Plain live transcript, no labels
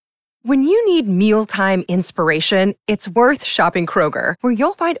When you need mealtime inspiration, it's worth shopping Kroger, where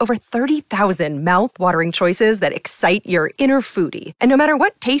you'll find over 30,000 mouth-watering choices that excite your inner foodie. And no matter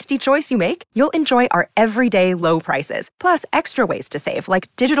what tasty choice you make, you'll enjoy our everyday low prices, plus extra ways to save,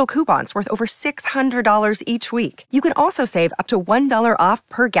 like digital coupons worth over $600 each week. You can also save up to $1 off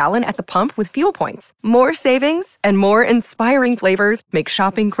per gallon at the pump with fuel points. More savings and more inspiring flavors make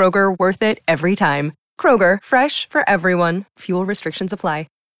shopping Kroger worth it every time. Kroger, fresh for everyone. Fuel restrictions apply.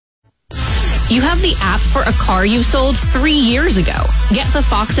 You have the app for a car you sold 3 years ago. Get the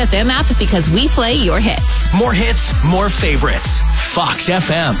Fox FM app because we play your hits. More hits, more favorites. Fox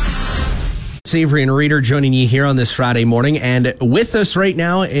FM. Savory and Reader joining you here on this Friday morning. And with us right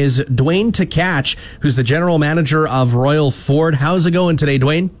now is Dwayne Tkach, who's the general manager of Royal Ford. How's it going today,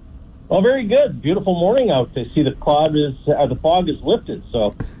 Dwayne? Well, very good. Beautiful morning out. I see the fog is lifted.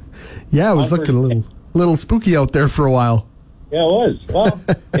 So, yeah, it was looking a little spooky out there for a while. Yeah, it was. Well,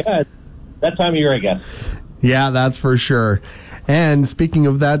 yeah, that time of year, I guess. Yeah, that's for sure. And speaking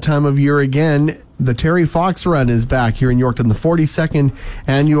of that time of year again, the Terry Fox Run is back here in Yorkton. The 42nd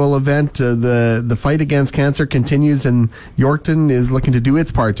annual event, the fight against cancer continues, and Yorkton is looking to do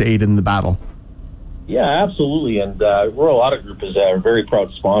its part to aid in the battle. Yeah, absolutely. And Royal Auto Group is a very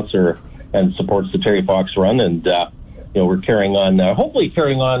proud sponsor and supports the Terry Fox Run. And, we're carrying on, hopefully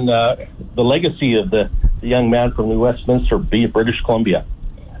carrying on the legacy of the young man from New Westminster, British Columbia.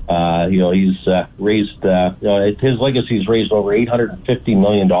 He's raised, his legacy's raised over $850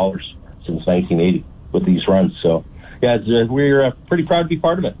 million since 1980 with these runs. So, yeah, we're pretty proud to be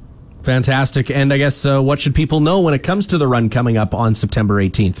part of it. Fantastic. And I guess what should people know when it comes to the run coming up on September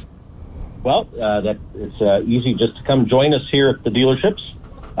 18th? Well, it's easy just to come join us here at the dealerships.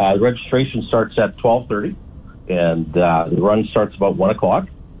 The registration starts at 12:30, and the run starts about 1 o'clock.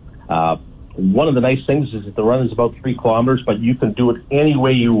 One of the nice things is that the run is about 3 kilometers, but you can do it any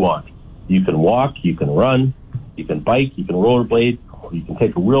way you want. You can walk, you can run, you can bike, you can rollerblade, you can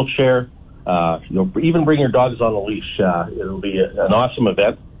take a wheelchair, even bring your dogs on a leash. It'll be an awesome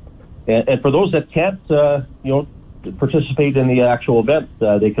event. And for those that can't, participate in the actual event,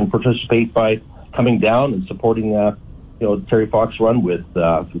 they can participate by coming down and supporting, the Terry Fox Run with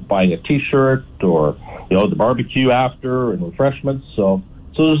buying a T-shirt or, the barbecue after and refreshments. So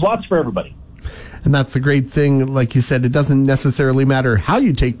there's lots for everybody. And that's the great thing. Like you said, it doesn't necessarily matter how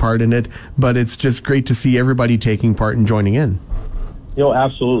you take part in it, but it's just great to see everybody taking part and joining in.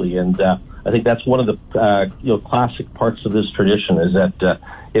 Absolutely. And I think that's one of the, classic parts of this tradition is that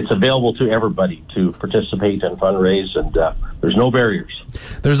it's available to everybody to participate and fundraise, and there's no barriers.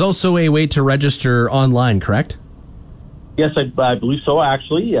 There's also a way to register online, correct? Yes, I believe so,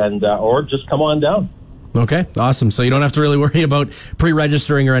 actually, and or just come on down. Okay, awesome. So you don't have to really worry about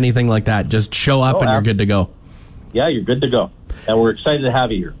pre-registering or anything like that. Just show up and you're good to go. Yeah, you're good to go. And we're excited to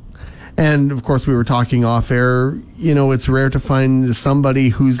have you here. And, of course, we were talking off air, it's rare to find somebody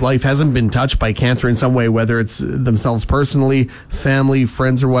whose life hasn't been touched by cancer in some way, whether it's themselves personally, family,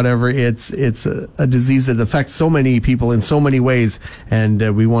 friends, or whatever. It's a disease that affects so many people in so many ways, and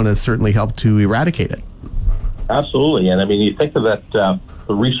we want to certainly help to eradicate it. Absolutely. And, you think of that,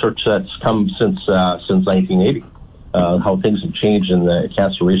 the research that's come since 1980, how things have changed in the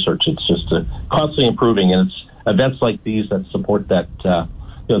cancer research. It's just constantly improving, and it's events like these that support that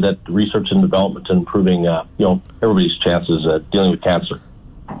that research and development and improving, everybody's chances at dealing with cancer.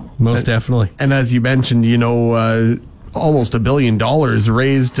 Most definitely. And as you mentioned, almost $1 billion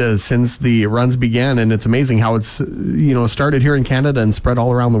raised since the runs began, and it's amazing how it's, started here in Canada and spread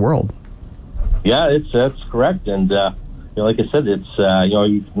all around the world. Yeah, that's correct. And, like I said, it's,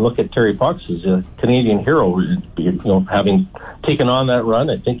 you can look at Terry Fox as a Canadian hero, having taken on that run.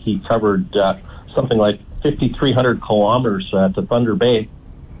 I think he covered something like 5,300 kilometers to Thunder Bay.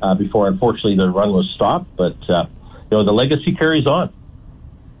 Before, unfortunately, the run was stopped. But, the legacy carries on.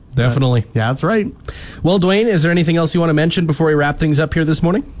 Definitely. Yeah, that's right. Well, Dwayne, is there anything else you want to mention before we wrap things up here this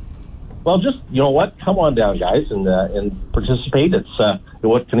morning? Well, just, come on down, guys, and participate. It's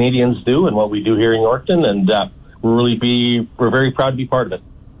what Canadians do and what we do here in Yorkton, and we're very proud to be part of it.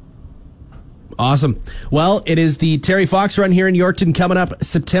 Awesome. Well, it is the Terry Fox Run here in Yorkton coming up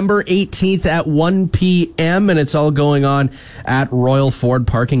September 18th at 1 p.m., and it's all going on at Royal Ford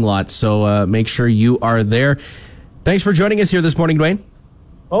parking lot. So make sure you are there. Thanks for joining us here this morning, Dwayne.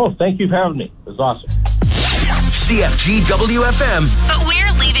 Oh, thank you for having me. It was awesome. CFG WFM. But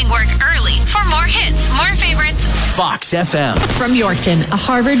we're leaving work early for more hits, more favorites. Fox FM. From Yorkton, a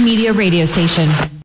Harvard Media radio station.